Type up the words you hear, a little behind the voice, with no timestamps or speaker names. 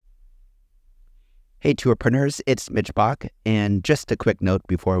Hey, Tourpreneurs, it's Mitch Bach, and just a quick note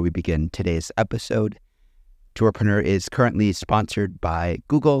before we begin today's episode. Tourpreneur is currently sponsored by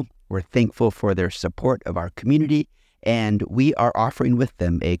Google. We're thankful for their support of our community, and we are offering with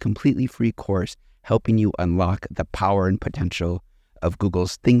them a completely free course helping you unlock the power and potential of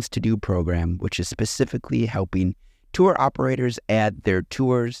Google's Things to Do program, which is specifically helping tour operators add their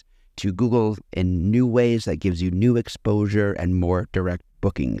tours to Google in new ways that gives you new exposure and more direct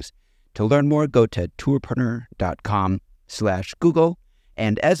bookings. To learn more, go to tourpreneur.com/Google.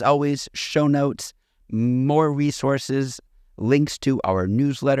 And as always, show notes, more resources, links to our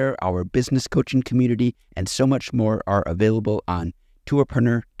newsletter, our business coaching community, and so much more are available on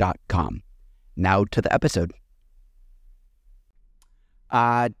tourpreneur.com. Now to the episode.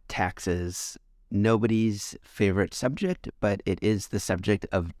 Taxes. Nobody's favorite subject, but it is the subject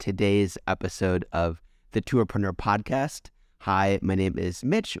of today's episode of the Tourpreneur podcast. Hi, my name is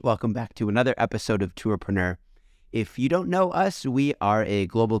Mitch. Welcome back to another episode of Tourpreneur. If you don't know us, we are a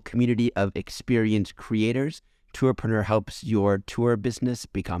global community of experienced creators. Tourpreneur helps your tour business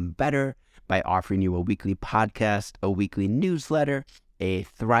become better by offering you a weekly podcast, a weekly newsletter, a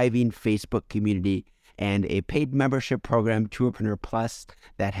thriving Facebook community, and a paid membership program, Tourpreneur Plus,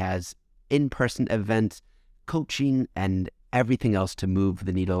 that has in-person events, coaching, and everything else to move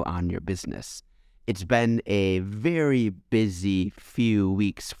the needle on your business. It's been a very busy few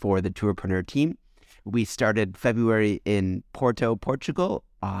weeks for the Tourpreneur team. We started February in Porto, Portugal,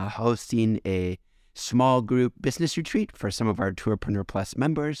 hosting a small group business retreat for some of our Tourpreneur Plus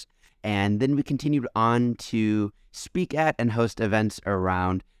members. And then we continued on to speak at and host events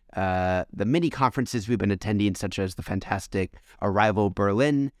around the mini conferences we've been attending, such as the fantastic Arrival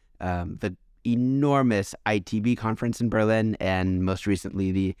Berlin, the enormous ITB conference in Berlin, and most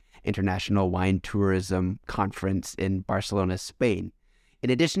recently the International Wine Tourism Conference in Barcelona, Spain. In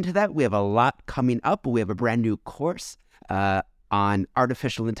addition to that, we have a lot coming up. We have a brand new course on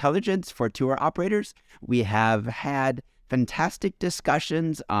artificial intelligence for tour operators. We have had fantastic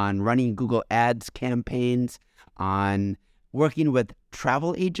discussions on running Google Ads campaigns, on working with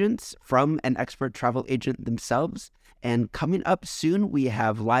travel agents from an expert travel agent themselves. And coming up soon, we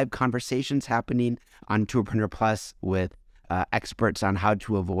have live conversations happening on Tourpreneur Plus with experts on how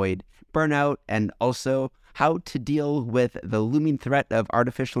to avoid burnout and also how to deal with the looming threat of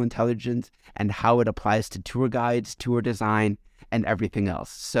artificial intelligence and how it applies to tour guides, tour design, and everything else.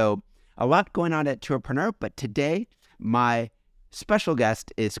 So a lot going on at Tourpreneur, but today my special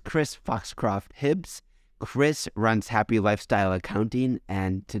guest is Chris Foxcroft Hibbs. Chris runs Happy Lifestyle Accounting,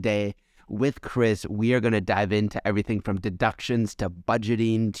 and today with Chris, we are going to dive into everything from deductions to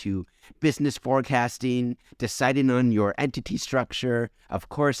budgeting to business forecasting, deciding on your entity structure, of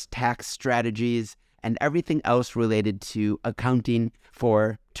course, tax strategies, and everything else related to accounting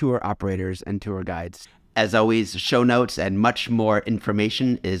for tour operators and tour guides. As always, show notes and much more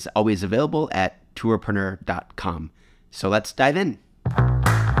information is always available at tourpreneur.com. So let's dive in.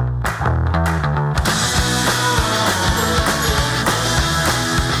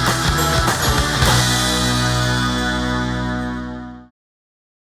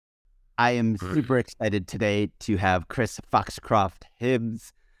 I am super excited today to have Chris Foxcroft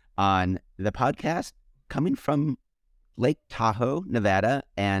Hibbs on the podcast, coming from Lake Tahoe, Nevada,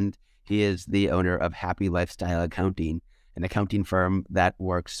 and he is the owner of Happy Lifestyle Accounting, an accounting firm that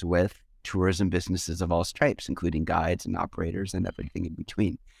works with tourism businesses of all stripes, including guides and operators and everything in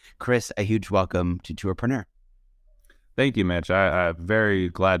between. Chris, a huge welcome to Tourpreneur. Thank you, Mitch. I'm very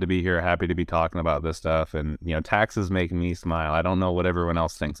glad to be here. Happy to be talking about this stuff. And, taxes make me smile. I don't know what everyone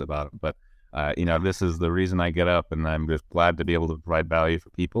else thinks about it, but, this is the reason I get up, and I'm just glad to be able to provide value for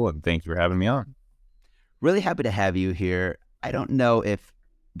people. And thank you for having me on. Really happy to have you here. I don't know if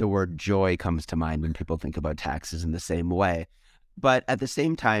the word joy comes to mind when people think about taxes in the same way, but at the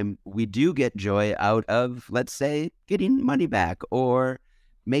same time, we do get joy out of, let's say, getting money back or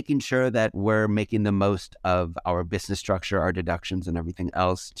making sure that we're making the most of our business structure, our deductions, and everything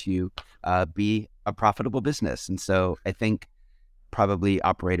else to be a profitable business. And so I think probably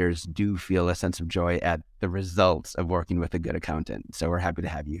operators do feel a sense of joy at the results of working with a good accountant. So we're happy to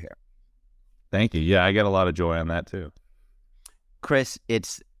have you here. Thank you. Yeah, I get a lot of joy on that too. Chris,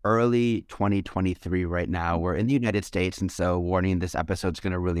 it's early 2023 right now. We're in the United States, and so warning, this episode's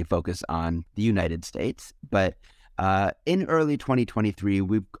going to really focus on the United States. But in early 2023,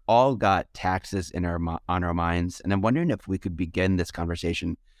 we've all got taxes on our minds, and I'm wondering if we could begin this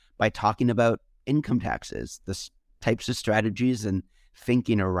conversation by talking about income taxes, the types of strategies and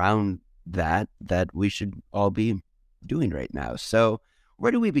thinking around that we should all be doing right now. So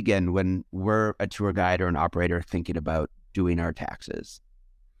where do we begin when we're a tour guide or an operator thinking about doing our taxes?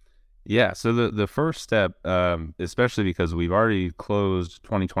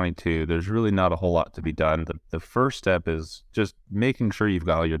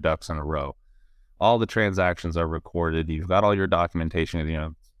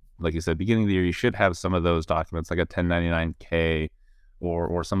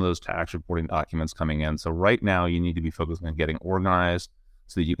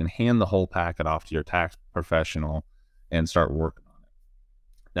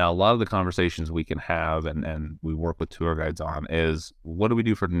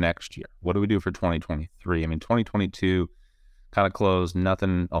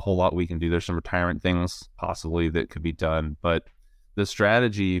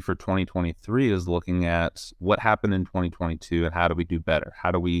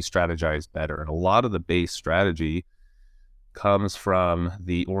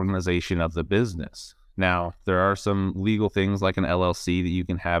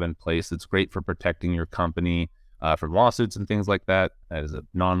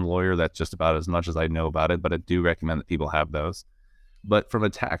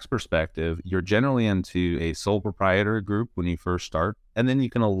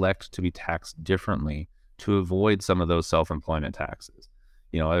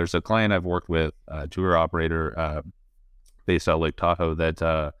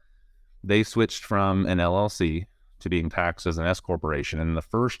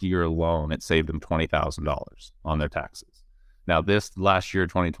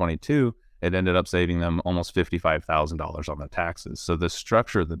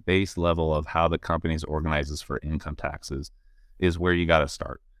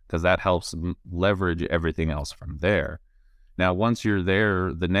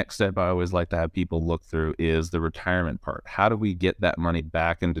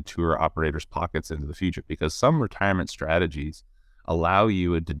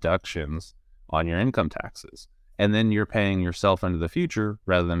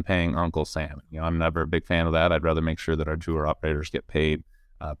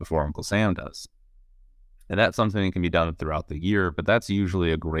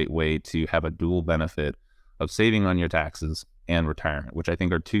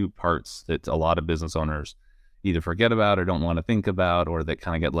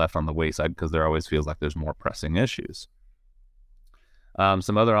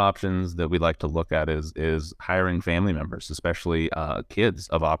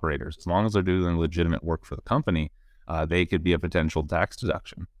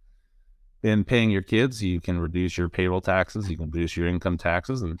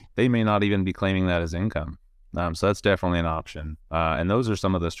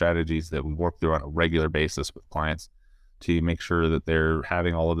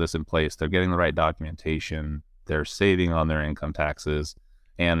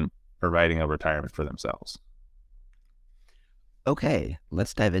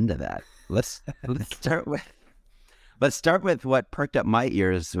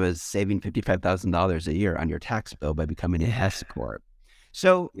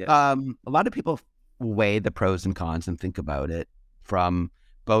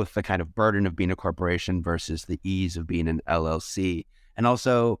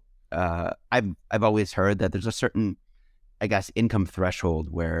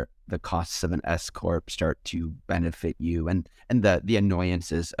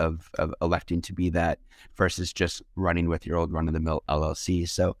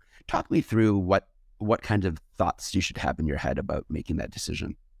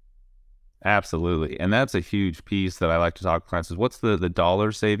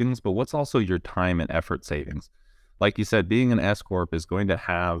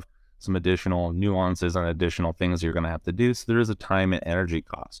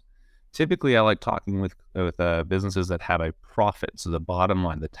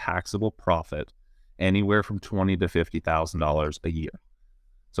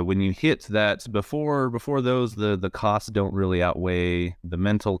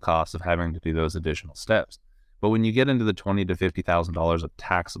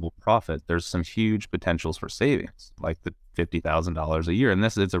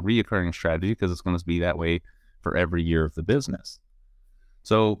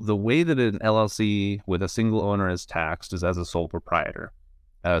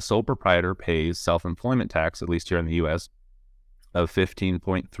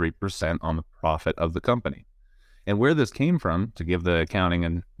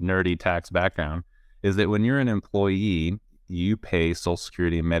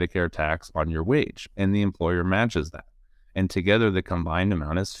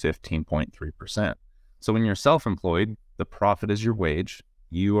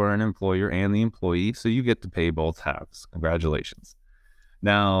 You are an employer and the employee, so you get to pay both halves. Congratulations.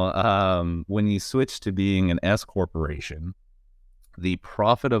 Now, when you switch to being an S corporation, the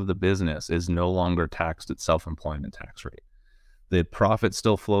profit of the business is no longer taxed at self-employment tax rate. The profit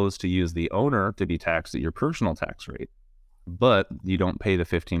still flows to you as the owner to be taxed at your personal tax rate, but you don't pay the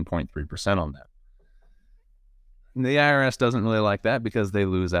 15.3% on that. And the IRS doesn't really like that because they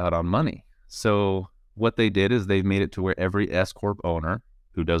lose out on money. So what they did is they've made it to where every S Corp owner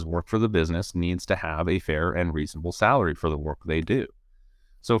who does work for the business needs to have a fair and reasonable salary for the work they do.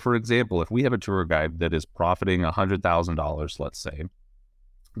 So for example, if we have a tour guide that is profiting $100,000, let's say,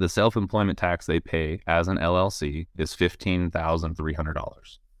 the self-employment tax they pay as an LLC is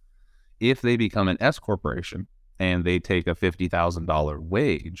 $15,300. If they become an S corporation and they take a $50,000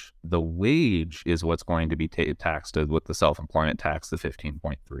 wage, the wage is what's going to be taxed with the self-employment tax, the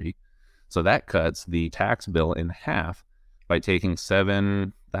 15.3. So that cuts the tax bill in half by taking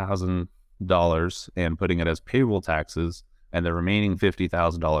 $7,000 and putting it as payroll taxes, and the remaining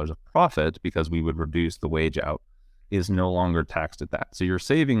 $50,000 of profit, because we would reduce the wage out, is no longer taxed at that. So your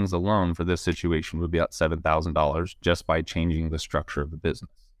savings alone for this situation would be about $7,000 just by changing the structure of the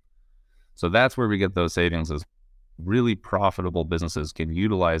business. So that's where we get those savings, is really profitable businesses can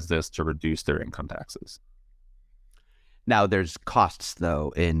utilize this to reduce their income taxes. Now, there's costs,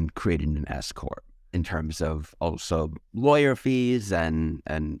 though, in creating an S Corp in terms of also lawyer fees and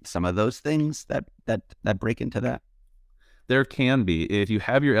some of those things that break into that. There can be. If you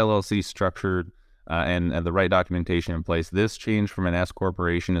have your LLC structured and the right documentation in place, this change from an S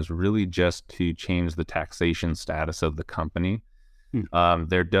corporation is really just to change the taxation status of the company.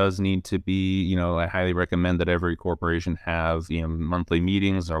 There does need to be, I highly recommend that every corporation have, monthly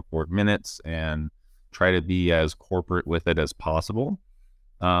meetings or board minutes and try to be as corporate with it as possible.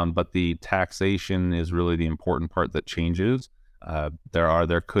 But the taxation is really the important part that changes.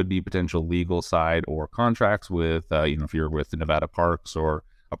 There could be potential legal side or contracts with, if you're with the Nevada Parks or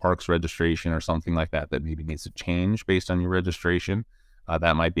a parks registration or something like that, that maybe needs to change based on your registration.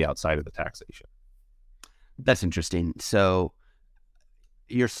 That might be outside of the taxation. That's interesting. So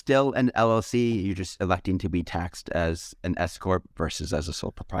you're still an LLC, you're just electing to be taxed as an S Corp versus as a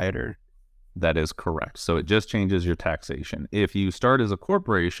sole proprietor. That is correct. So it just changes your taxation. If you start as a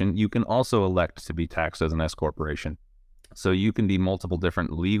corporation, you can also elect to be taxed as an S corporation. So you can be multiple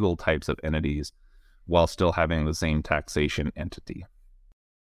different legal types of entities while still having the same taxation entity.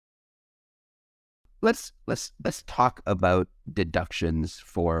 Let's talk about deductions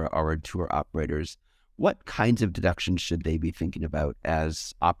for our tour operators. What kinds of deductions should they be thinking about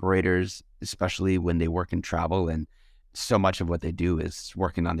as operators, especially when they work in travel, and so much of what they do is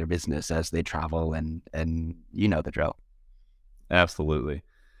working on their business as they travel, and the drill. Absolutely.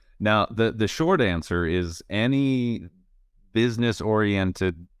 Now, the short answer is any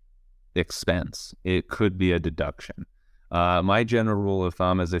business-oriented expense, it could be a deduction. My general rule of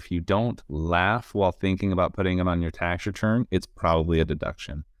thumb is if you don't laugh while thinking about putting it on your tax return, it's probably a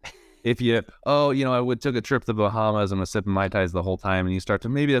deduction. If you, I took a trip to the Bahamas and was sipping Mai Tais the whole time, and you start to,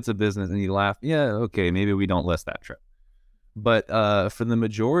 maybe that's a business, and you laugh, yeah, okay, maybe we don't list that trip. But for the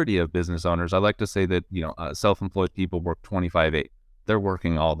majority of business owners, I like to say that, self-employed people work 25/8. They're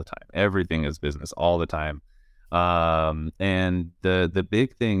working all the time. Everything is business all the time. And the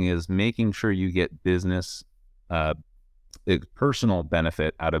big thing is making sure you get business personal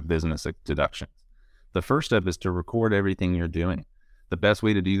benefit out of business deductions. The first step is to record everything you're doing. The best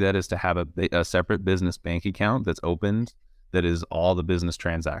way to do that is to have a separate business bank account that's opened that is all the business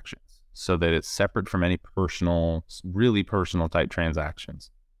transactions, so that it's separate from any really personal type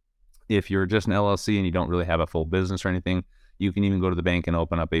transactions. If you're just an LLC and you don't really have a full business or anything, you can even go to the bank and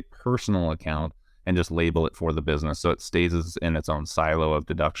open up a personal account and just label it for the business, so it stays in its own silo of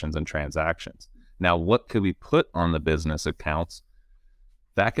deductions and transactions. Now, what could we put on the business accounts?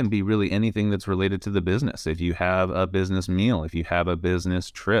 That can be really anything that's related to the business. If you have a business meal, if you have a business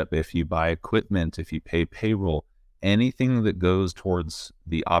trip, if you buy equipment, if you pay payroll, anything that goes towards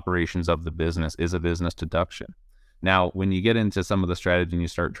the operations of the business is a business deduction. Now, when you get into some of the strategy and you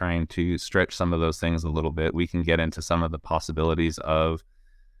start trying to stretch some of those things a little bit, we can get into some of the possibilities of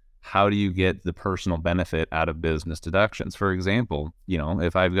how do you get the personal benefit out of business deductions. For example,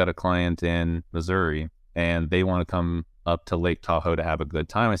 if I've got a client in Missouri and they want to come up to Lake Tahoe to have a good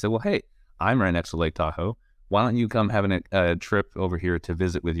time, I say, well, hey, I'm right next to Lake Tahoe. Why don't you come have a trip over here to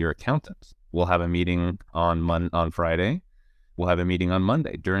visit with your accountant? We'll have a meeting on Friday. We'll have a meeting on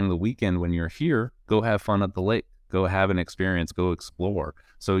Monday. During the weekend when you're here, go have fun at the lake. Go have an experience. Go explore.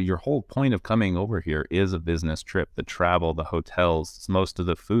 So your whole point of coming over here is a business trip. The travel, the hotels, most of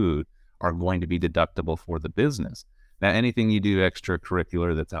the food are going to be deductible for the business. Now, anything you do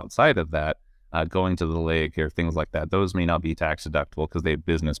extracurricular that's outside of that, going to the lake or things like that, those may not be tax deductible because they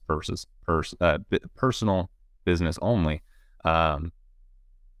have personal business only.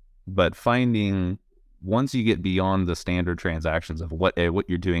 But finding, once you get beyond the standard transactions of what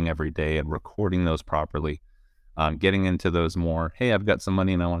you're doing every day and recording those properly, getting into those more, hey, I've got some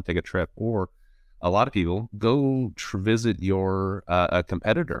money and I want to take a trip, or a lot of people go visit your a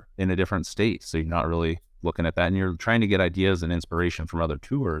competitor in a different state. So you're not really looking at that, and you're trying to get ideas and inspiration from other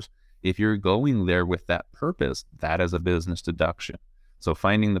tours. If you're going there with that purpose, that is a business deduction. So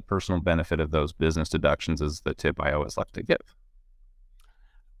finding the personal benefit of those business deductions is the tip I always like to give.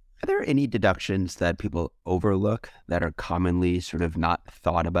 Are there any deductions that people overlook that are commonly sort of not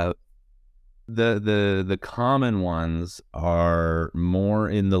thought about? The common ones are more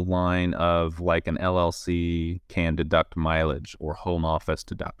in the line of like an LLC can deduct mileage or home office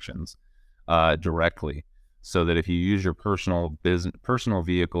deductions directly. So that if you use your personal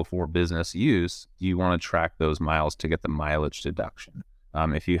vehicle for business use, you want to track those miles to get the mileage deduction.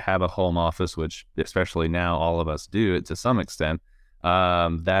 If you have a home office, which especially now all of us do it to some extent,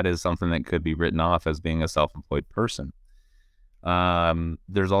 that is something that could be written off as being a self-employed person.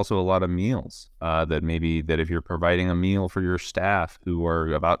 There's also a lot of meals that if you're providing a meal for your staff who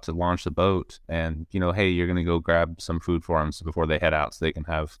are about to launch the boat, and hey, you're going to go grab some food for them before they head out so they can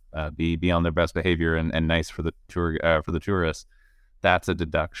have be on their best behavior and nice for the tourists. That's a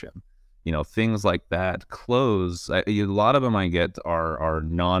deduction. Things like that. Clothes, a lot of them I get are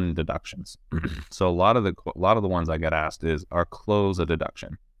non-deductions. So a lot of the ones I get asked are clothes a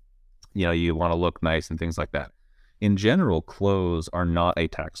deduction? You want to look nice and things like that. In general, clothes are not a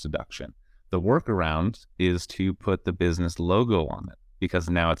tax deduction. The workaround is to put the business logo on it because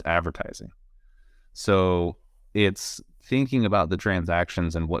now it's advertising. So it's thinking about the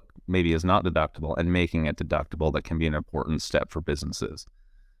transactions and what maybe is not deductible and making it deductible that can be an important step for businesses,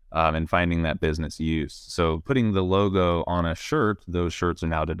 and finding that business use. So putting the logo on a shirt, those shirts are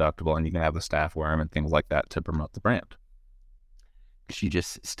now deductible and you can have the staff wear them and things like that to promote the brand. Should you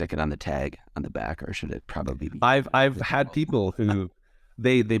just stick it on the tag on the back, or should it probably be? I've had people who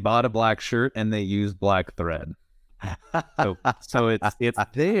they bought a black shirt and they used black thread, so it's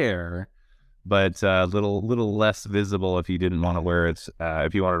there, but a little less visible if you didn't want to wear it.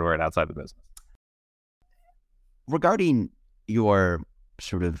 If you wanted to wear it outside the business. Regarding your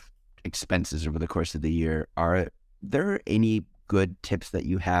sort of expenses over the course of the year, are there any good tips that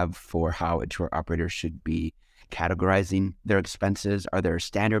you have for how a tour operator should be categorizing their expenses? Are there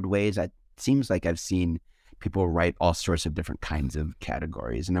standard ways? It seems like I've seen people write all sorts of different kinds of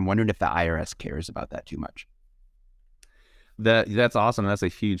categories, and I'm wondering if the IRS cares about that too much. That's awesome. That's a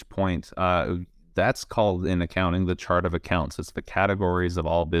huge point. That's called in accounting the chart of accounts. It's the categories of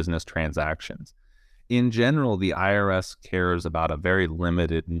all business transactions. In general, the IRS cares about a very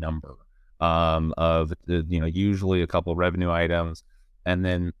limited number of usually a couple of revenue items, and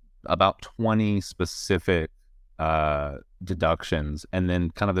then about 20 specific deductions, and then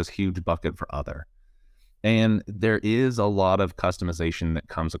kind of this huge bucket for other. And there is a lot of customization that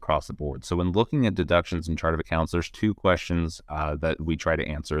comes across the board. So when looking at deductions and chart of accounts, there's two questions that we try to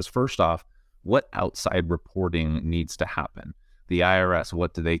answer. Is first off, what outside reporting needs to happen? The IRS,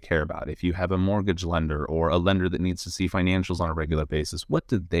 what do they care about? If you have a mortgage lender or a lender that needs to see financials on a regular basis, what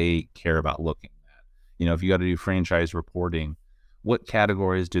do they care about looking at? If you got to do franchise reporting, what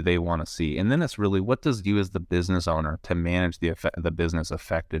categories do they want to see? And then it's really, what does you as the business owner to manage the business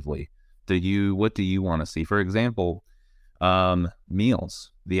effectively? What do you want to see? For example,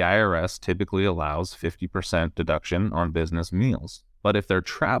 meals. The IRS typically allows 50% deduction on business meals. But if they're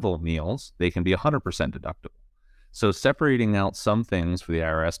travel meals, they can be 100% deductible. So separating out some things for the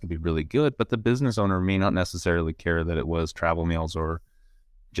IRS can be really good, but the business owner may not necessarily care that it was travel meals or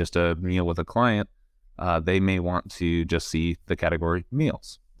just a meal with a client. They may want to just see the category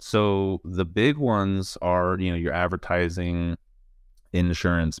meals. So the big ones are, your advertising,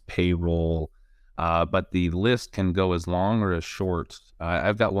 insurance, payroll, but the list can go as long or as short.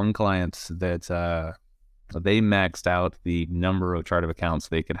 I've got one client that they maxed out the number of chart of accounts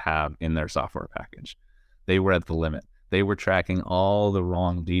they could have in their software package. They were at the limit. They were tracking all the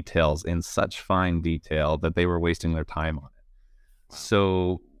wrong details in such fine detail that they were wasting their time on it.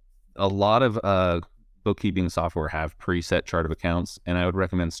 So a lot of bookkeeping software have preset chart of accounts, and I would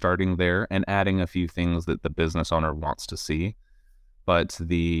recommend starting there and adding a few things that the business owner wants to see. But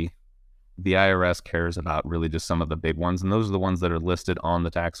the IRS cares about really just some of the big ones, and those are the ones that are listed on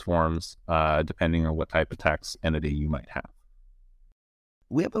the tax forms, depending on what type of tax entity you might have.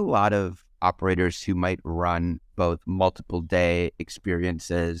 We have a lot of operators who might run both multiple day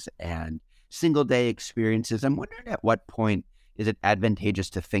experiences and single day experiences. I'm wondering at what point is it advantageous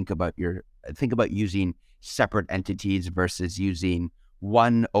to think about using separate entities versus using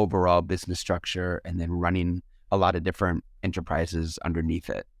one overall business structure and then running a lot of different enterprises underneath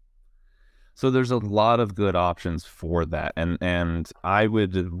it? So there's a lot of good options for that. And I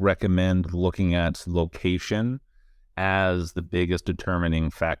would recommend looking at location as the biggest determining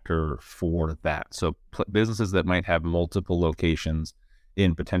factor for that. So businesses that might have multiple locations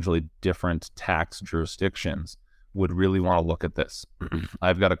in potentially different tax jurisdictions would really want to look at this.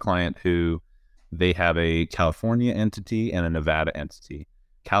 I've got a client who they have a California entity and a Nevada entity.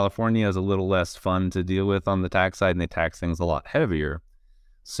 California is a little less fun to deal with on the tax side, and they tax things a lot heavier.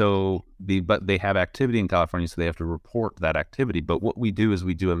 But they have activity in California, so they have to report that activity. But what we do is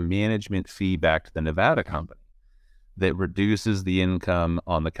we do a management fee back to the Nevada company that reduces the income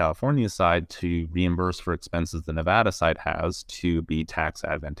on the California side to reimburse for expenses the Nevada side has to be tax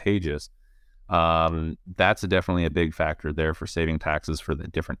advantageous. That's definitely a big factor there for saving taxes for the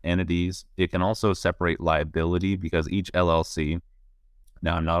different entities. It can also separate liability because each LLC,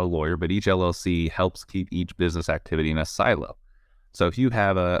 now I'm not a lawyer, but each LLC helps keep each business activity in a silo. So if you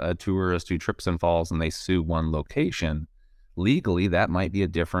have a tourist who trips and falls and they sue one location, legally that might be a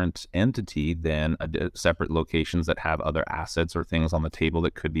different entity than separate locations that have other assets or things on the table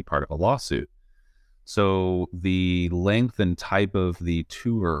that could be part of a lawsuit. So the length and type of the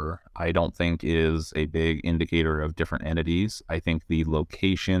tour, I don't think is a big indicator of different entities. I think the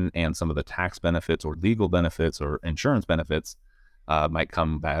location and some of the tax benefits or legal benefits or insurance benefits might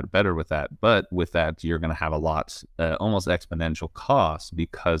come better with that. But with that, you're going to have a lot, almost exponential costs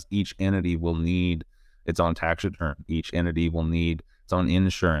because each entity will need its own tax return. Each entity will need its own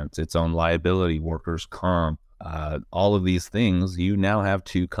insurance, its own liability, workers' comp, all of these things. You now have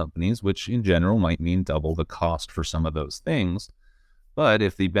two companies, which in general might mean double the cost for some of those things. But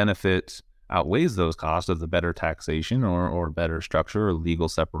if the benefit outweighs those costs of the better taxation or better structure or legal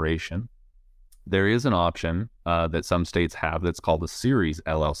separation, there is an option that some states have that's called a series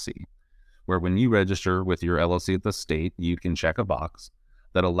LLC, where when you register with your LLC at the state, you can check a box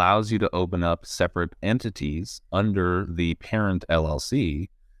that allows you to open up separate entities under the parent LLC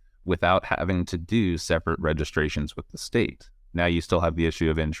without having to do separate registrations with the state. Now you still have the issue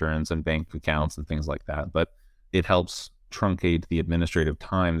of insurance and bank accounts and things like that, but it helps truncate the administrative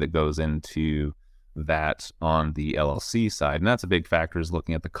time that goes into that on the LLC side. And that's a big factor, is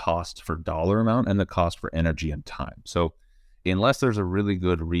looking at the cost for dollar amount and the cost for energy and time. So unless there's a really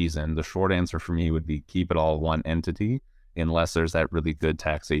good reason, the short answer for me would be keep it all one entity, unless there's that really good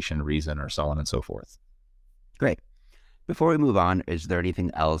taxation reason or so on and so forth. Great. Before we move on, is there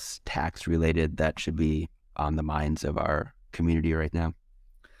anything else tax related that should be on the minds of our community right now?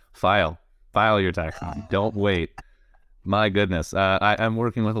 File your taxes. Don't wait. My goodness. I'm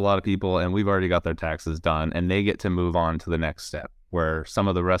working with a lot of people and we've already got their taxes done and they get to move on to the next step, where some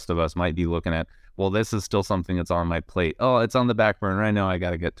of the rest of us might be looking at, well, this is still something that's on my plate. Oh, it's on the back burner. I know I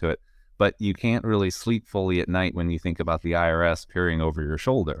got to get to it. But you can't really sleep fully at night when you think about the IRS peering over your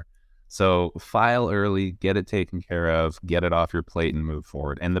shoulder. So file early, get it taken care of, get it off your plate and move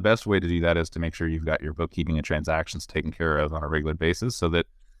forward. And the best way to do that is to make sure you've got your bookkeeping and transactions taken care of on a regular basis, so that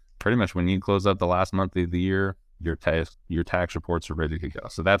pretty much when you close up the last month of the year, your tax reports are ready to go.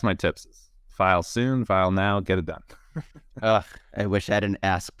 So that's my tips. File soon, file now, get it done. I wish I hadn't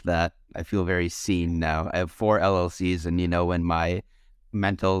asked that. I feel very seen now. I have 4 LLCs, and you know when my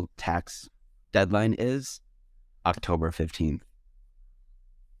mental tax deadline is? October 15th.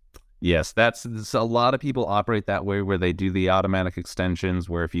 Yes, that's a lot of people operate that way, where they do the automatic extensions,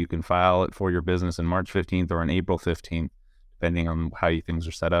 where if you can file it for your business in March 15th or on April 15th, depending on how things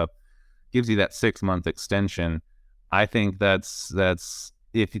are set up, gives you that 6-month extension. I think that's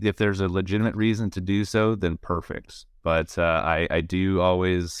if there's a legitimate reason to do so, then perfect. But I do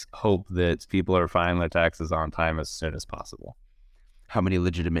always hope that people are filing their taxes on time as soon as possible. How many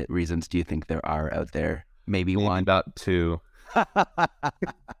legitimate reasons do you think there are out there? Maybe one. About 2.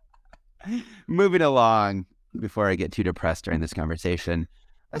 Moving along, before I get too depressed during this conversation,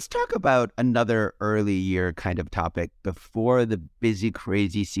 let's talk about another early year kind of topic before the busy,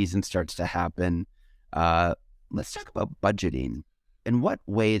 crazy season starts to happen. Let's talk about budgeting. In what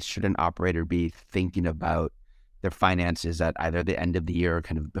ways should an operator be thinking about their finances at either the end of the year or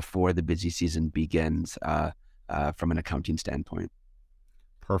kind of before the busy season begins from an accounting standpoint?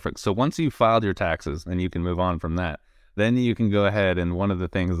 Perfect. So once you've filed your taxes, and you can move on from that, then you can go ahead, and one of the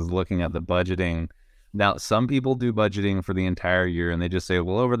things is looking at the budgeting. Now, some people do budgeting for the entire year, and they just say,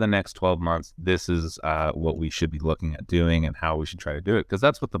 well, over the next 12 months, this is what we should be looking at doing and how we should try to do it. Because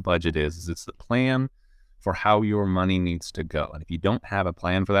that's what the budget is it's the plan for how your money needs to go. And if you don't have a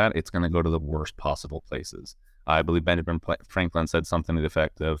plan for that, it's going to go to the worst possible places. I believe Benjamin Franklin said something to the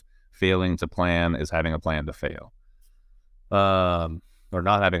effect of failing to plan is having a plan to fail. Or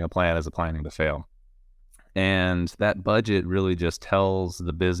not having a plan is planning to fail. And that budget really just tells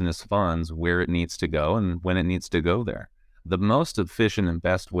the business funds where it needs to go and when it needs to go there. The most efficient and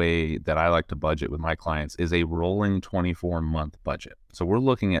best way that I like to budget with my clients is a rolling 24-month budget. So we're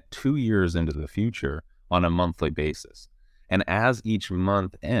looking at 2 years into the future on a monthly basis. And as each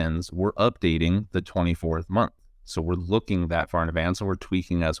month ends, we're updating the 24th month. So we're looking that far in advance and we're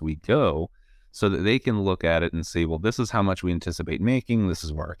tweaking as we go so that they can look at it and say, well, this is how much we anticipate making. This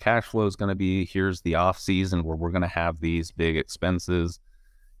is where our cash flow is going to be. Here's the off season where we're going to have these big expenses.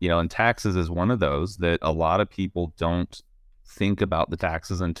 And taxes is one of those that a lot of people don't think about the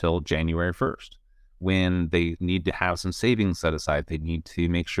taxes until January 1st, when they need to have some savings set aside. They need to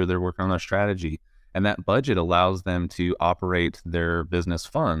make sure they're working on their strategy. And that budget allows them to operate their business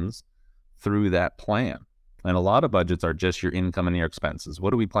funds through that plan. And a lot of budgets are just your income and your expenses. What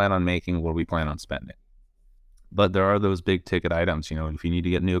do we plan on making? What do we plan on spending? But there are those big ticket items, if you need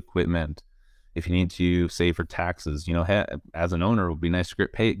to get new equipment, if you need to save for taxes, as an owner, it would be nice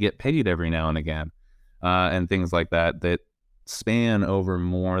to get paid every now and again, and things like that span over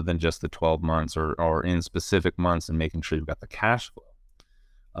more than just the 12 months or in specific months, and making sure you've got the cash flow.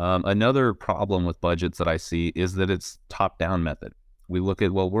 Another problem with budgets that I see is that it's top-down method. We look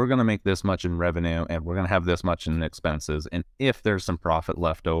at, we're going to make this much in revenue and we're going to have this much in expenses. And if there's some profit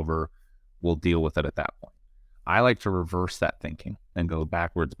left over, we'll deal with it at that point. I like to reverse that thinking and go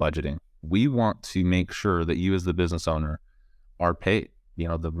backwards budgeting. We want to make sure that you as the business owner are paid.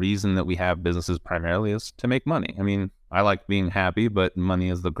 The reason that we have businesses primarily is to make money. I mean, I like being happy, but money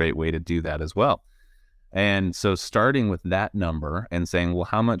is the great way to do that as well. And so starting with that number and saying, well,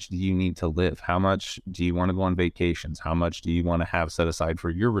 how much do you need to live? How much do you want to go on vacations? How much do you want to have set aside for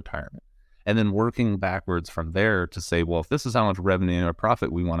your retirement? And then working backwards from there to say, well, if this is how much revenue or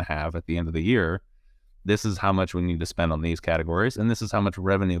profit we want to have at the end of the year, this is how much we need to spend on these categories. And this is how much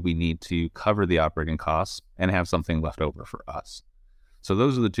revenue we need to cover the operating costs and have something left over for us. So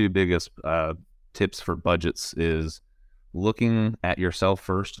those are the two biggest tips for budgets, is looking at yourself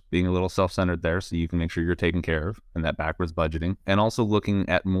first, being a little self-centered there so you can make sure you're taken care of, and that backwards budgeting, and also looking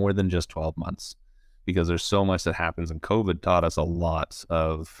at more than just 12 months, because there's so much that happens. And COVID taught us a lot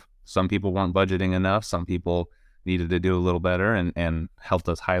of, some people weren't budgeting enough, some people needed to do a little better, and helped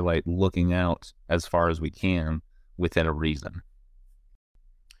us highlight looking out as far as we can within a reason.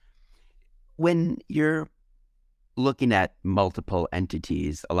 When you're looking at multiple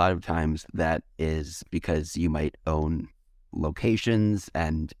entities, a lot of times that is because you might own locations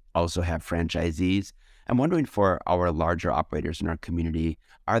and also have franchisees. I'm wondering, for our larger operators in our community,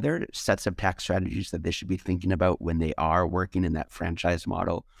 are there sets of tax strategies that they should be thinking about when they are working in that franchise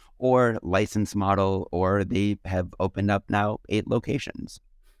model or license model, or they have opened up now 8 locations?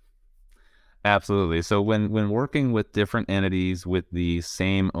 Absolutely. So when working with different entities with the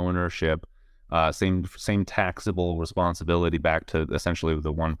same ownership, same taxable responsibility back to essentially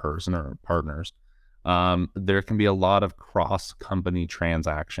the one person or partners, there can be a lot of cross-company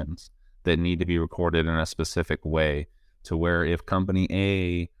transactions that need to be recorded in a specific way, to where if company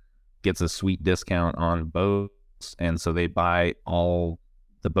A gets a sweet discount on boats, and so they buy all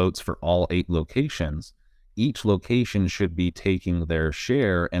the boats for all 8 locations, each location should be taking their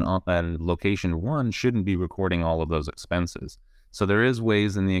share, and location 1 shouldn't be recording all of those expenses. So there is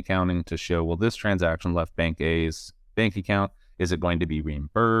ways in the accounting to show, well, this transaction left bank A's bank account. Is it going to be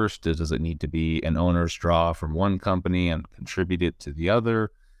reimbursed? Does it need to be an owner's draw from one company and contributed to the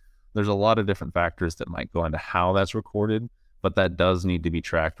other? There's a lot of different factors that might go into how that's recorded, but that does need to be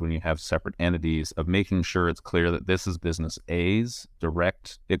tracked when you have separate entities, of making sure it's clear that this is business A's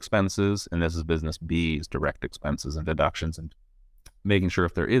direct expenses and this is business B's direct expenses and deductions, and making sure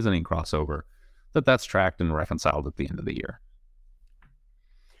if there is any crossover, that that's tracked and reconciled at the end of the year.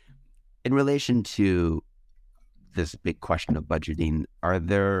 In relation to this big question of budgeting, are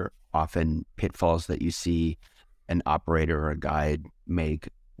there often pitfalls that you see an operator or a guide make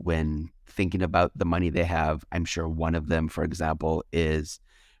when thinking about the money they have? I'm sure one of them, for example, is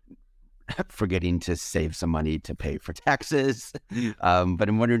forgetting to save some money to pay for taxes. But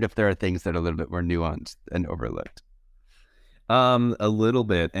I'm wondering if there are things that are a little bit more nuanced and overlooked. A little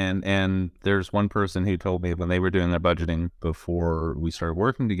bit. And there's one person who told me when they were doing their budgeting before we started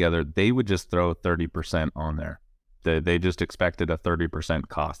working together, they would just throw 30% on there. They just expected a 30%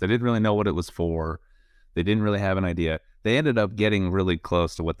 cost. They didn't really know what it was for. They didn't really have an idea. They ended up getting really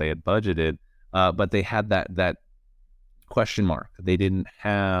close to what they had budgeted, but they had that question mark. They didn't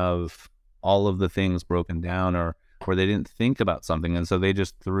have all of the things broken down, or where they didn't think about something. And so they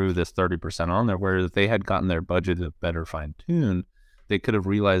just threw this 30% on there, whereas if they had gotten their budget better fine-tuned, they could have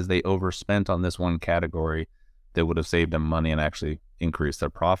realized they overspent on this one category that would have saved them money and actually increased their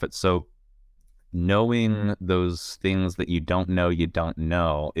profits. So knowing those things that you don't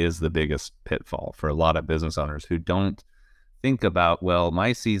know is the biggest pitfall for a lot of business owners who don't think about, well,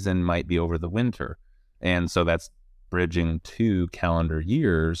 my season might be over the winter. And so that's bridging 2 calendar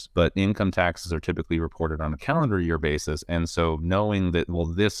years, but income taxes are typically reported on a calendar year basis. And so knowing that, well,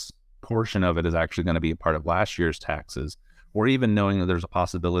 this portion of it is actually going to be a part of last year's taxes, or even knowing that there's a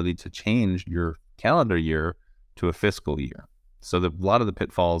possibility to change your calendar year to a fiscal year. So a lot of the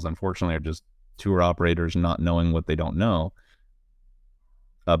pitfalls, unfortunately, are just tour operators not knowing what they don't know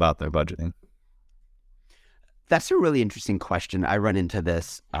about their budgeting. That's a really interesting question. I run into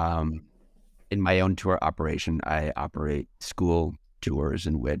this in my own tour operation. I operate school tours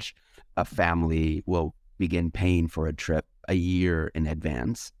in which a family will begin paying for a trip a year in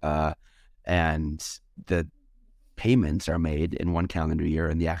advance, and the payments are made in one calendar year,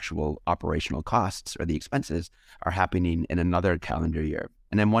 and the actual operational costs or the expenses are happening in another calendar year.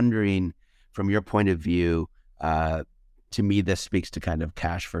 And I'm wondering, from your point of view, to me, this speaks to kind of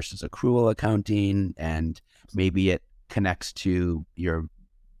cash versus accrual accounting, and maybe it connects to your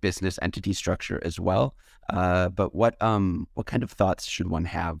business entity structure as well. But what kind of thoughts should one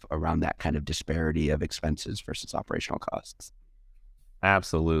have around that kind of disparity of expenses versus operational costs?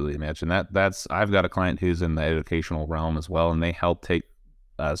 Absolutely, Mitch. And that's I've got a client who's in the educational realm as well, and they help take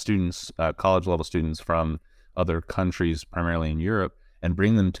students, college level students from other countries, primarily in Europe, and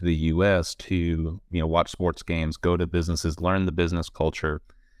bring them to the U.S. to watch sports games, go to businesses, learn the business culture.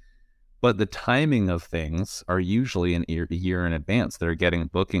 But the timing of things are usually a year in advance. They're getting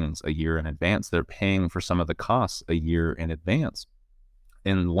bookings a year in advance. They're paying for some of the costs a year in advance.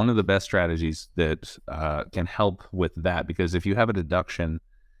 And one of the best strategies that can help with that, because if you have a deduction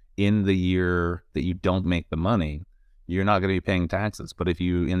in the year that you don't make the money, you're not going to be paying taxes. But if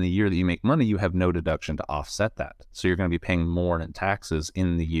in the year that you make money, you have no deduction to offset that. So you're going to be paying more in taxes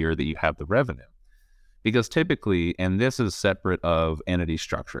in the year that you have the revenue. Because typically, and this is separate of entity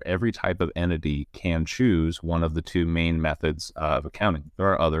structure, every type of entity can choose one of the 2 main methods of accounting. There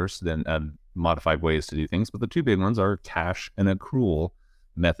are others than modified ways to do things, but the 2 big ones are cash and accrual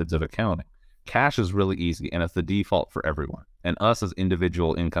methods of accounting. Cash is really easy, and it's the default for everyone. And us as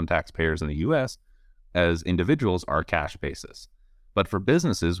individual income taxpayers in the U.S., as individuals, are cash basis. But for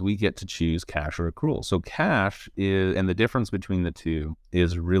businesses, we get to choose cash or accrual. So cash is, and the difference between the 2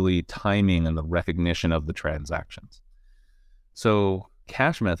 is really timing and the recognition of the transactions. So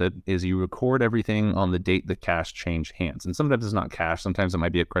cash method is you record everything on the date the cash changed hands. And sometimes it's not cash. Sometimes it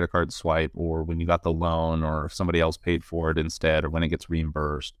might be a credit card swipe, or when you got the loan, or if somebody else paid for it instead, or when it gets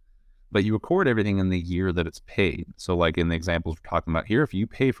reimbursed. But you record everything in the year that it's paid. So like in the examples we're talking about here, if you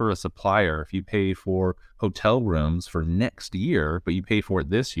pay for a supplier, if you pay for hotel rooms for next year, but you pay for it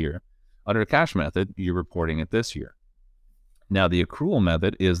this year, under a cash method, you're reporting it this year. Now, the accrual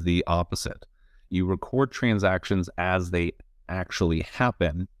method is the opposite. You record transactions as they actually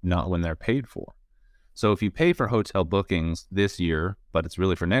happen, not when they're paid for. So if you pay for hotel bookings this year, but it's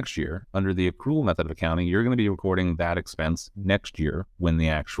really for next year, under the accrual method of accounting, you're going to be recording that expense next year when the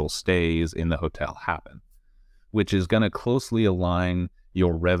actual stays in the hotel happen, which is going to closely align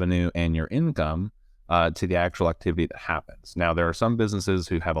your revenue and your income to the actual activity that happens. Now, there are some businesses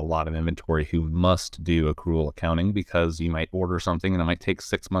who have a lot of inventory who must do accrual accounting, because you might order something and it might take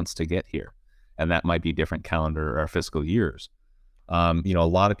 6 months to get here. And that might be different calendar or fiscal years. A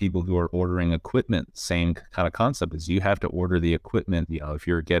lot of people who are ordering equipment, same kind of concept, is you have to order the equipment. If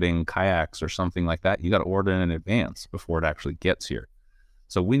you're getting kayaks or something like that, you got to order in advance before it actually gets here.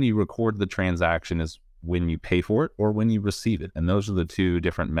 So when you record the transaction is when you pay for it or when you receive it. And those are the 2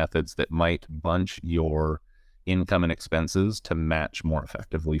 different methods that might bunch your income and expenses to match more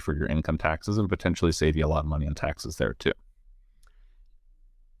effectively for your income taxes, and potentially save you a lot of money on taxes there too.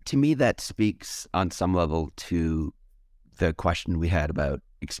 To me, that speaks on some level to the question we had about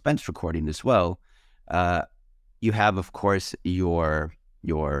expense recording as well. You have, of course, your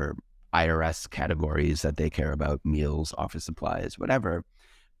IRS categories that they care about: meals, office supplies, whatever.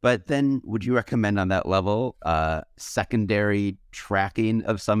 But then would you recommend on that level secondary tracking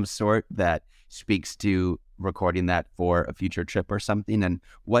of some sort that speaks to recording that for a future trip or something? And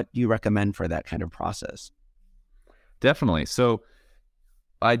what do you recommend for that kind of process? Definitely. So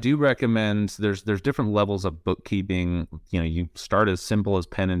I do recommend there's different levels of bookkeeping. You start as simple as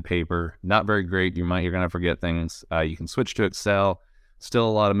pen and paper, not very great. You're going to forget things. You can switch to Excel. Still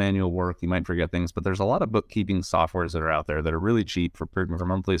a lot of manual work. You might forget things, but there's a lot of bookkeeping softwares that are out there that are really cheap for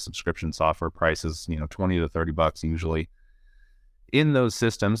monthly subscription software prices, $20 to $30 usually. In those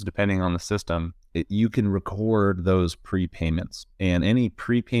systems, depending on the system, you can record those prepayments, and any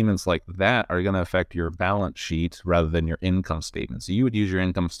prepayments like that are going to affect your balance sheet rather than your income statement. So you would use your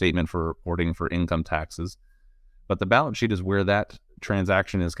income statement for reporting for income taxes, but the balance sheet is where that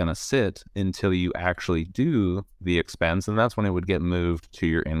transaction is going to sit until you actually do the expense, and that's when it would get moved to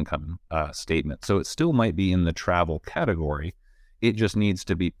your income statement. So it still might be in the travel category. It just needs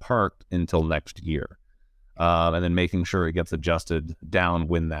to be parked until next year. And then making sure it gets adjusted down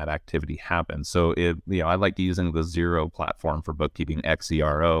when that activity happens. So I like using the Xero platform for bookkeeping,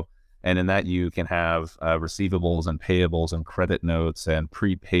 Xero, and in that you can have receivables and payables and credit notes and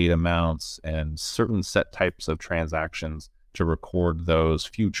prepaid amounts and certain set types of transactions to record those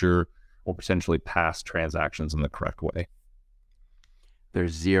future or potentially past transactions in the correct way.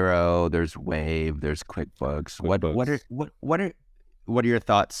 There's Xero, there's Wave, there's QuickBooks. What are your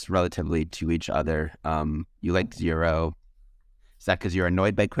thoughts relatively to each other? You like Xero. Is that because you're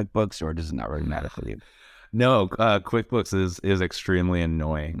annoyed by QuickBooks, or does it not really matter for you? No, QuickBooks is extremely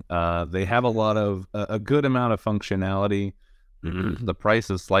annoying. They have a good amount of functionality. The price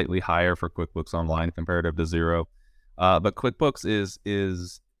is slightly higher for QuickBooks Online comparative to Xero, but QuickBooks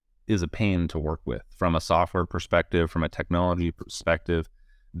is a pain to work with from a software perspective, from a technology perspective.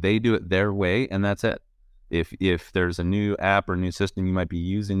 They do it their way, and that's it. If there's a new app or new system you might be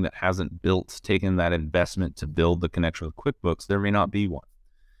using that hasn't taken that investment to build the connection with QuickBooks, there may not be one.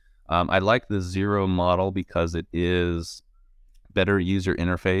 I like the Xero model because it is better user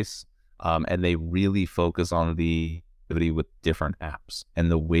interface, and they really focus on the activity with different apps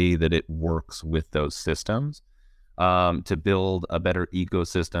and the way that it works with those systems to build a better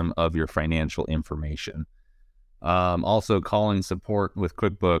ecosystem of your financial information. Also, calling support with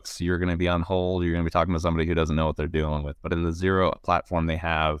QuickBooks, you're going to be on hold. You're going to be talking to somebody who doesn't know what they're dealing with. But in the Xero platform, they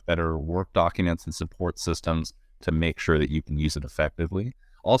have better work documents and support systems to make sure that you can use it effectively.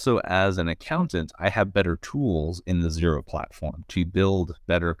 Also, as an accountant, I have better tools in the Xero platform to build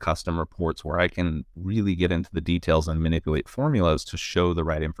better custom reports where I can really get into the details and manipulate formulas to show the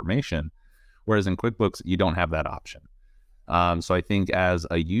right information. Whereas in QuickBooks, you don't have that option. So I think as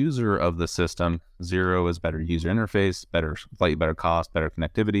a user of the system, Xero is better user interface, slightly better cost, better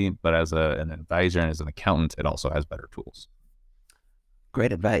connectivity. But as an advisor and as an accountant, it also has better tools.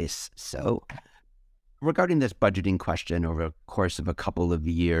 Great advice. So regarding this budgeting question over the course of a couple of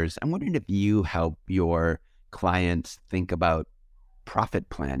years, I'm wondering if you help your clients think about profit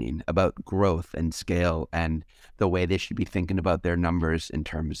planning, about growth and scale, and the way they should be thinking about their numbers in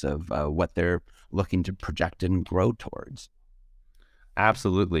terms of what they're looking to project and grow towards.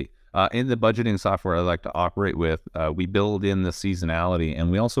 Absolutely. In the budgeting software I like to operate with, we build in the seasonality, and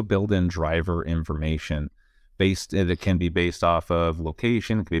we also build in driver information that can be based off of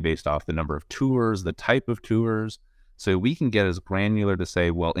location, it can be based off the number of tours, the type of tours. So we can get as granular to say,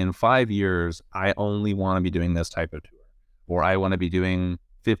 well, in 5 years, I only want to be doing this type of tour, or I want to be doing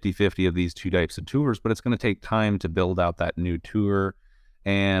 50-50 of these two types of tours, but it's going to take time to build out that new tour.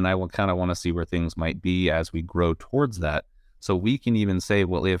 And I will kind of want to see where things might be as we grow towards that. So we can even say,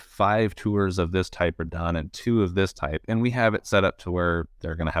 well, if 5 tours of this type are done and 2 of this type, and we have it set up to where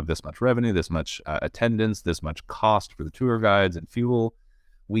they're going to have this much revenue, this much attendance, this much cost for the tour guides and fuel,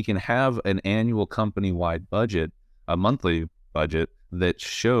 we can have an annual company-wide budget, a monthly budget that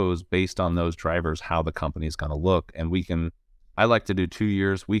shows based on those drivers how the company is going to look. And I like to do 2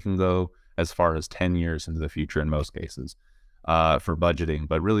 years. We can go as far as 10 years into the future in most cases. For budgeting,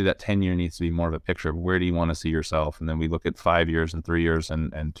 but really that 10-year needs to be more of a picture of where do you want to see yourself, and then we look at 5 years and 3 years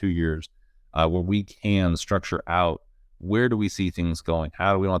and 2 years, where we can structure out where do we see things going,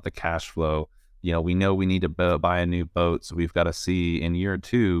 how do we want the cash flow. We know we need to buy a new boat, so we've got to see in year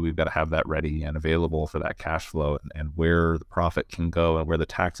 2 we've got to have that ready and available for that cash flow, and where the profit can go and where the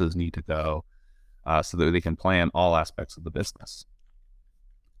taxes need to go, so that they can plan all aspects of the business.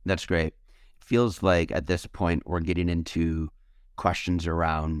 That's great. Feels like at this point we're getting into questions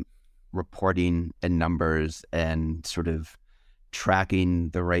around reporting and numbers and sort of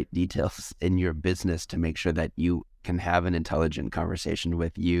tracking the right details in your business to make sure that you can have an intelligent conversation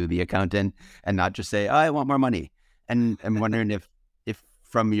with you, the accountant, and not just say, oh, I want more money. And I'm wondering if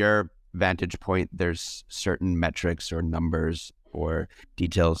from your vantage point, there's certain metrics or numbers or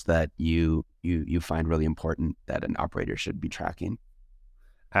details that you find really important that an operator should be tracking.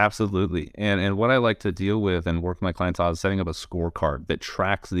 Absolutely. And what I like to deal with and work with my clients on is setting up a scorecard that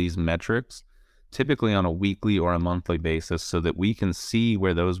tracks these metrics, typically on a weekly or a monthly basis, so that we can see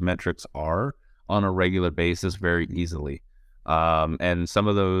where those metrics are on a regular basis very easily. And some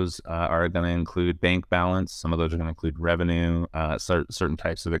of those are going to include bank balance. Some of those are going to include revenue, certain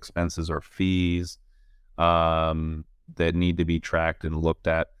types of expenses or fees that need to be tracked and looked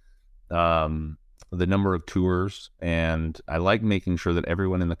at. The number of tours, and I like making sure that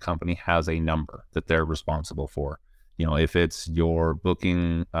everyone in the company has a number that they're responsible for. If it's your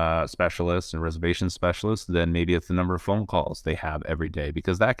booking specialist and reservation specialist, then maybe it's the number of phone calls they have every day,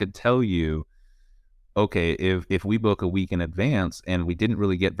 because that could tell you, okay, if we book a week in advance and we didn't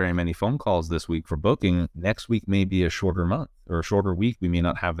really get very many phone calls this week for booking, next week may be a shorter month or a shorter week. We may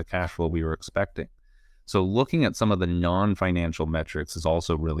not have the cash flow we were expecting. So looking at some of the non-financial metrics is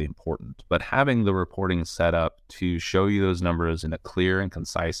also really important, but having the reporting set up to show you those numbers in a clear and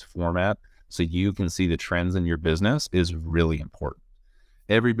concise format so you can see the trends in your business is really important.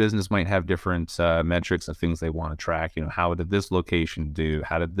 Every business might have different metrics and things they want to track. How did this location do?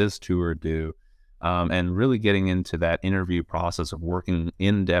 How did this tour do? And really getting into that interview process of working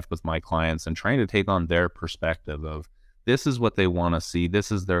in depth with my clients and trying to take on their perspective of, this is what they want to see.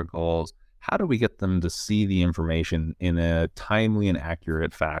 This is their goals. How do we get them to see the information in a timely and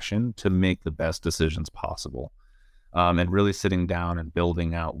accurate fashion to make the best decisions possible? And really sitting down and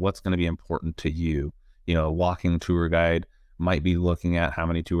building out what's going to be important to you. A walking tour guide might be looking at how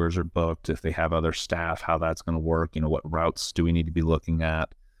many tours are booked, if they have other staff, how that's going to work, what routes do we need to be looking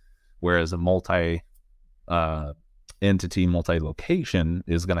at? Whereas a multi-entity, multi-location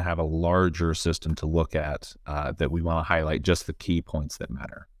is going to have a larger system to look at that we want to highlight just the key points that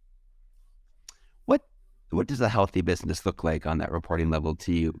matter. What does a healthy business look like on that reporting level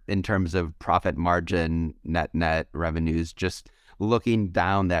to you in terms of profit margin, net revenues, just looking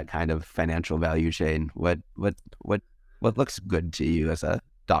down that kind of financial value chain? What looks good to you as a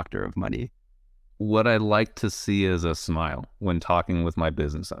doctor of money? What I like to see is a smile when talking with my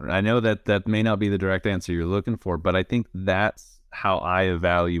business owner. I know that may not be the direct answer you're looking for, but I think that's how I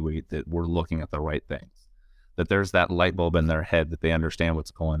evaluate that we're looking at the right things, that there's that light bulb in their head, that they understand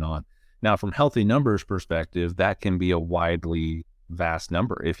what's going on. Now, from healthy numbers perspective, that can be a widely vast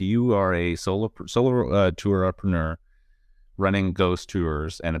number. If you are a solo tourpreneur running ghost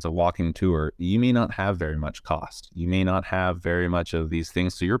tours and it's a walking tour, you may not have very much cost. You may not have very much of these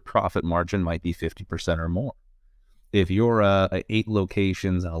things. So your profit margin might be 50% or more. If you're 8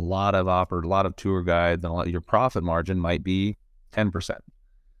 locations and a lot of tour guides, your profit margin might be 10%.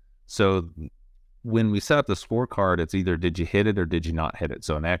 So when we set up the scorecard, it's either did you hit it or did you not hit it?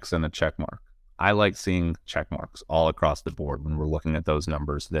 So an X and a check mark. I like seeing check marks all across the board when we're looking at those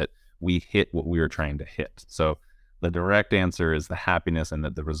numbers, that we hit what we were trying to hit. So the direct answer is the happiness and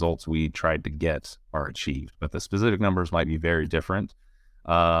that the results we tried to get are achieved, but the specific numbers might be very different.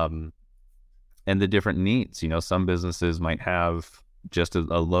 And the different needs, some businesses might have just a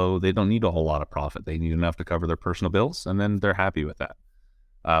low, they don't need a whole lot of profit. They need enough to cover their personal bills, and then they're happy with that.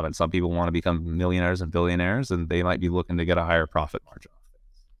 And some people want to become millionaires and billionaires, and they might be looking to get a higher profit margin.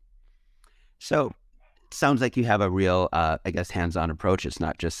 So it sounds like you have a real, hands-on approach. It's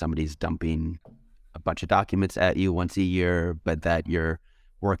not just somebody's dumping a bunch of documents at you once a year, but that you're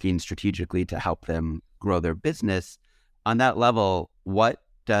working strategically to help them grow their business. On that level, what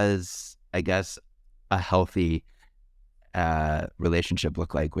does, a healthy relationship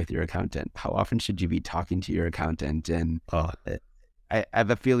look like with your accountant? How often should you be talking to your accountant? And I have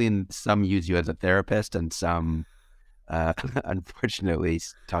a feeling some use you as a therapist, and some unfortunately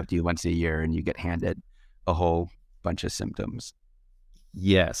talk to you once a year and you get handed a whole bunch of symptoms.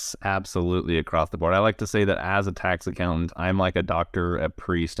 Yes, absolutely, across the board. I like to say that as a tax accountant, I'm like a doctor, a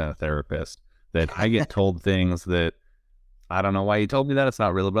priest, and a therapist, that I get told things that I don't know why you told me that. It's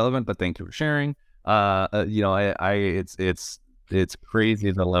not really relevant, but thank you for sharing. It's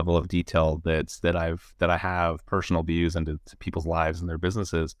crazy the level of detail that I have personal views into people's lives and their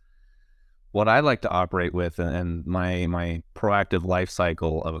businesses. What I like to operate with, and my proactive life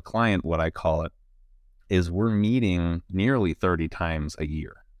cycle of a client, what I call it, is we're meeting nearly 30 times a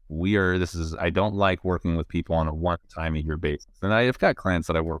year. I don't like working with people on a one time a year basis. And I've got clients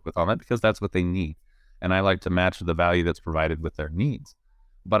that I work with on that because that's what they need. And I like to match the value that's provided with their needs.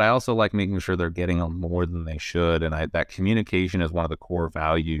 But I also like making sure they're getting more than they should. And that communication is one of the core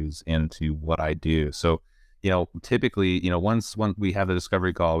values into what I do. So, typically, once we have the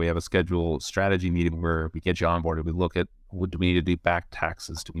discovery call, we have a scheduled strategy meeting where we get you onboarded. We look at, what do we need to do back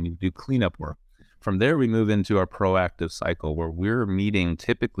taxes? Do we need to do cleanup work? From there, we move into our proactive cycle where we're meeting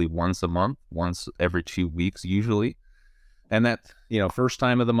typically once a month, once every 2 weeks, usually. And that, first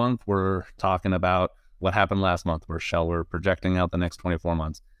time of the month, we're talking about what happened last month. We're projecting out the next 24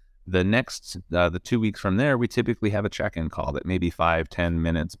 months. The 2 weeks from there, we typically have a check-in call that may be 5-10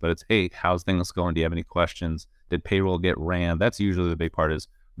 minutes, but it's, hey, how's things going? Do you have any questions? Did payroll get ran? That's usually the big part, is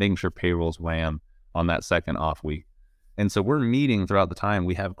making sure payroll's ran on that second off week. And so we're meeting throughout the time.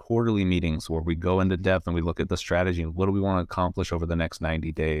 We have quarterly meetings where we go into depth and we look at the strategy and what do we want to accomplish over the next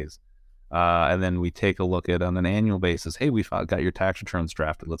 90 days. And then we take a look at, on an annual basis, hey, we got your tax returns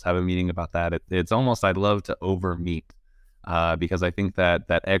drafted. Let's have a meeting about that. It's almost, I'd love to over meet, because I think that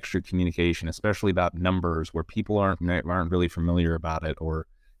extra communication, especially about numbers where people aren't really familiar about it or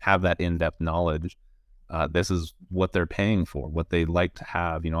have that in-depth knowledge, this is what they're paying for, what they like to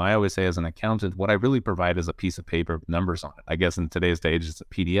have. I always say, as an accountant, what I really provide is a piece of paper with numbers on it. I guess in today's stage, it's a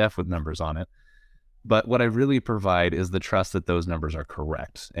PDF with numbers on it. But what I really provide is the trust that those numbers are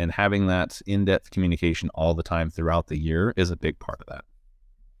correct. And having that in-depth communication all the time throughout the year is a big part of that.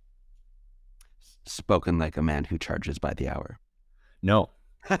 Spoken like a man who charges by the hour. No.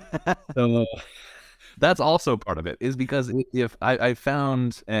 So that's also part of it, is because if I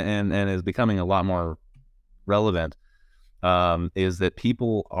found, and is becoming a lot more relevant, is that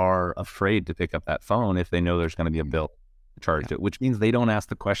people are afraid to pick up that phone if they know there's going to be a bill charged, which means they don't ask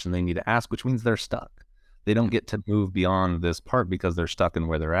the question they need to ask, which means they're stuck. They don't get to move beyond this part because they're stuck in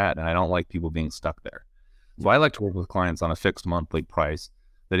where they're at. And I don't like people being stuck there. So I like to work with clients on a fixed monthly price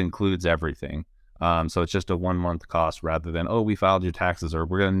that includes everything. So it's just a 1 month cost rather than, oh, we filed your taxes, or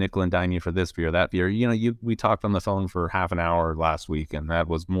we're going to nickel and dime you for this fee or that fee. Or, we talked on the phone for half an hour last week, and that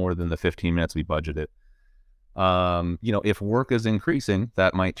was more than the 15 minutes we budgeted. If work is increasing,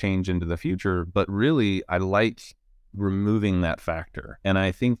 that might change into the future, but really I like removing that factor. And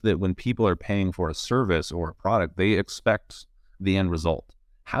I think that when people are paying for a service or a product, they expect the end result.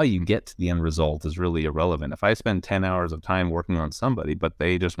 How you get to the end result is really irrelevant. If I spend 10 hours of time working on somebody, but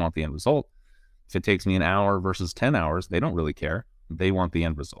they just want the end result, if it takes me an hour versus 10 hours, they don't really care. They want the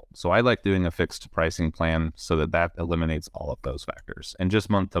end result. So I like doing a fixed pricing plan so that eliminates all of those factors. And just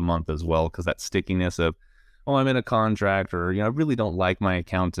month to month as well, because that stickiness of, oh, I'm in a contract, or, I really don't like my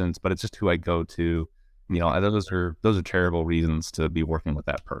accountants, but it's just who I go to. Those are terrible reasons to be working with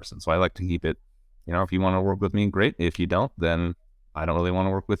that person. So I like to keep it, if you want to work with me, great. If you don't, then I don't really want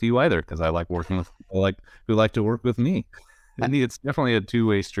to work with you either, because I like working with people who like to work with me. And it's definitely a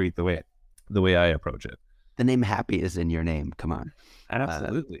two-way street the way I approach it. The name Happy is in your name. Come on.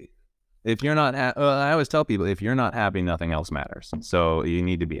 Absolutely. If you're not, I always tell people, if you're not happy, nothing else matters. So you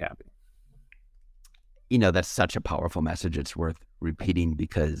need to be happy. That's such a powerful message. It's worth repeating,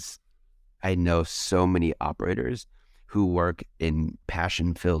 because I know so many operators who work in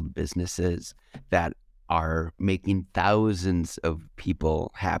passion-filled businesses that are making thousands of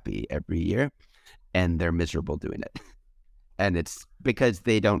people happy every year, and they're miserable doing it. And it's because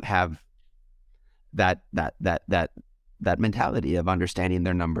they don't have that mentality of understanding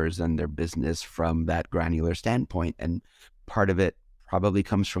their numbers and their business from that granular standpoint. And part of it probably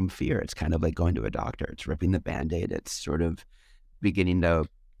comes from fear. It's kind of like going to a doctor. It's ripping the Band-Aid. It's sort of beginning to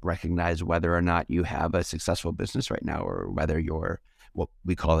recognize whether or not you have a successful business right now, or whether you're, what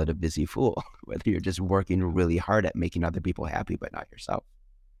we call it, a busy fool, whether you're just working really hard at making other people happy, but not yourself.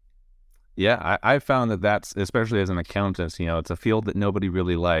 Yeah, I found that that's, especially as an accountant, it's a field that nobody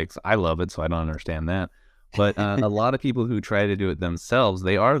really likes. I love it, so I don't understand that. But a lot of people who try to do it themselves,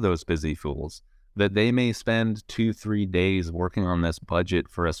 they are those busy fools, that they may spend 2-3 days working on this budget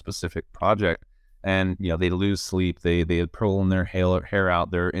for a specific project, and they lose sleep, they pulling their hair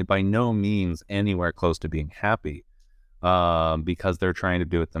out. They're by no means anywhere close to being happy, because they're trying to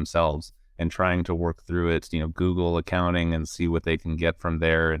do it themselves and trying to work through it. Google accounting and see what they can get from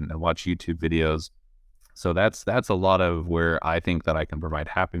there, and watch YouTube videos. So that's a lot of where I think that I can provide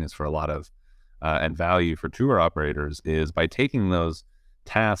happiness for a lot of and value for tour operators, is by taking those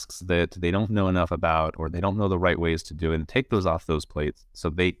tasks that they don't know enough about, or they don't know the right ways to do it, and take those off those plates so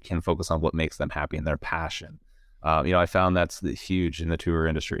they can focus on what makes them happy and their passion. I found that's huge in the tour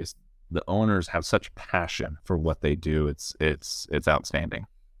industry. Is the owners have such passion for what they do. It's outstanding.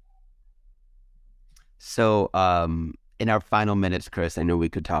 So in our final minutes, Chris, I know we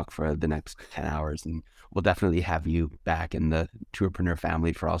could talk for the next 10 hours, and we'll definitely have you back in the Tourpreneur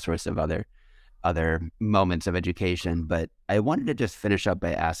family for all sorts of other moments of education. But I wanted to just finish up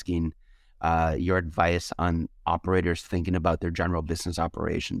by asking your advice on operators thinking about their general business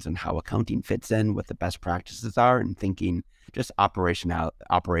operations and how accounting fits in, what the best practices are, and thinking just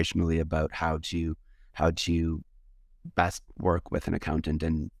operationally about how to best work with an accountant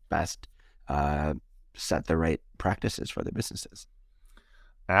and best set the right practices for their businesses.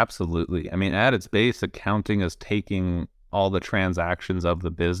 Absolutely. I mean, at its base, accounting is taking all the transactions of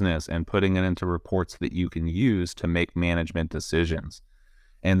the business and putting it into reports that you can use to make management decisions.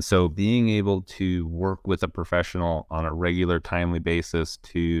 And so being able to work with a professional on a regular, timely basis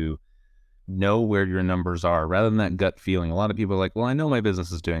to know where your numbers are rather than that gut feeling. A lot of people are like, well, I know my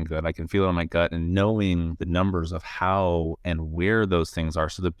business is doing good. I can feel it in my gut, and knowing the numbers of how and where those things are.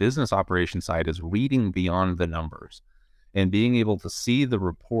 So the business operation side is reading beyond the numbers and being able to see the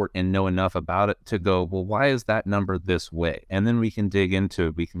report and know enough about it to go, well, why is that number this way? And then we can dig into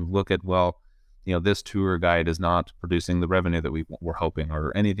it. We can look at, well, this tour guide is not producing the revenue that we're hoping,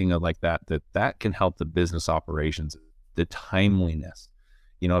 or anything like that, that can help the business operations, the timeliness.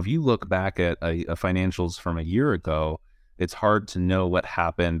 If you look back at a financials from a year ago, it's hard to know what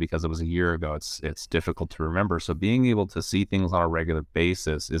happened because it was a year ago. It's difficult to remember. So being able to see things on a regular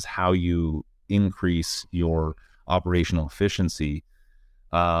basis is how you increase your operational efficiency,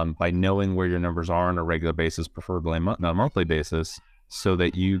 by knowing where your numbers are on a regular basis, preferably on a monthly basis, so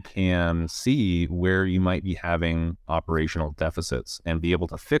that you can see where you might be having operational deficits and be able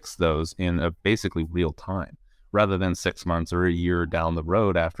to fix those in a basically real time, rather than 6 months or a year down the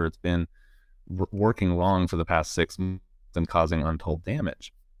road after it's been working wrong for the past 6 months and causing untold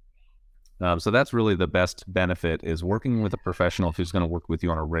damage. So that's really the best benefit, is working with a professional who's going to work with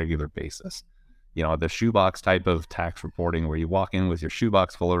you on a regular basis. The shoebox type of tax reporting where you walk in with your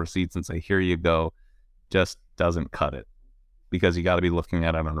shoebox full of receipts and say, here you go, just doesn't cut it, because you got to be looking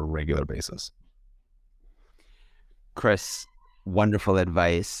at it on a regular basis. Chris, wonderful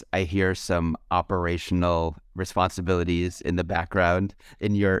advice. I hear some operational responsibilities in the background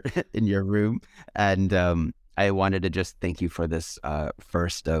in your room, and I wanted to just thank you for this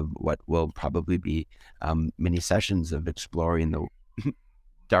first of what will probably be many sessions of exploring the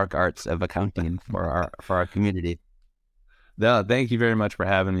dark arts of accounting for our community. No, thank you very much for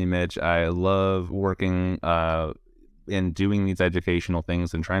having me, Mitch. I love working in doing these educational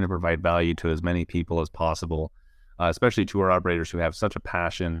things and trying to provide value to as many people as possible, especially tour operators who have such a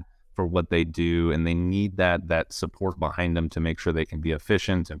passion for what they do, and they need that support behind them to make sure they can be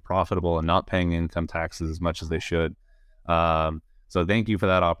efficient and profitable and not paying income taxes as much as they should. So thank you for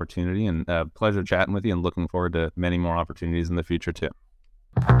that opportunity, and pleasure chatting with you, and looking forward to many more opportunities in the future too.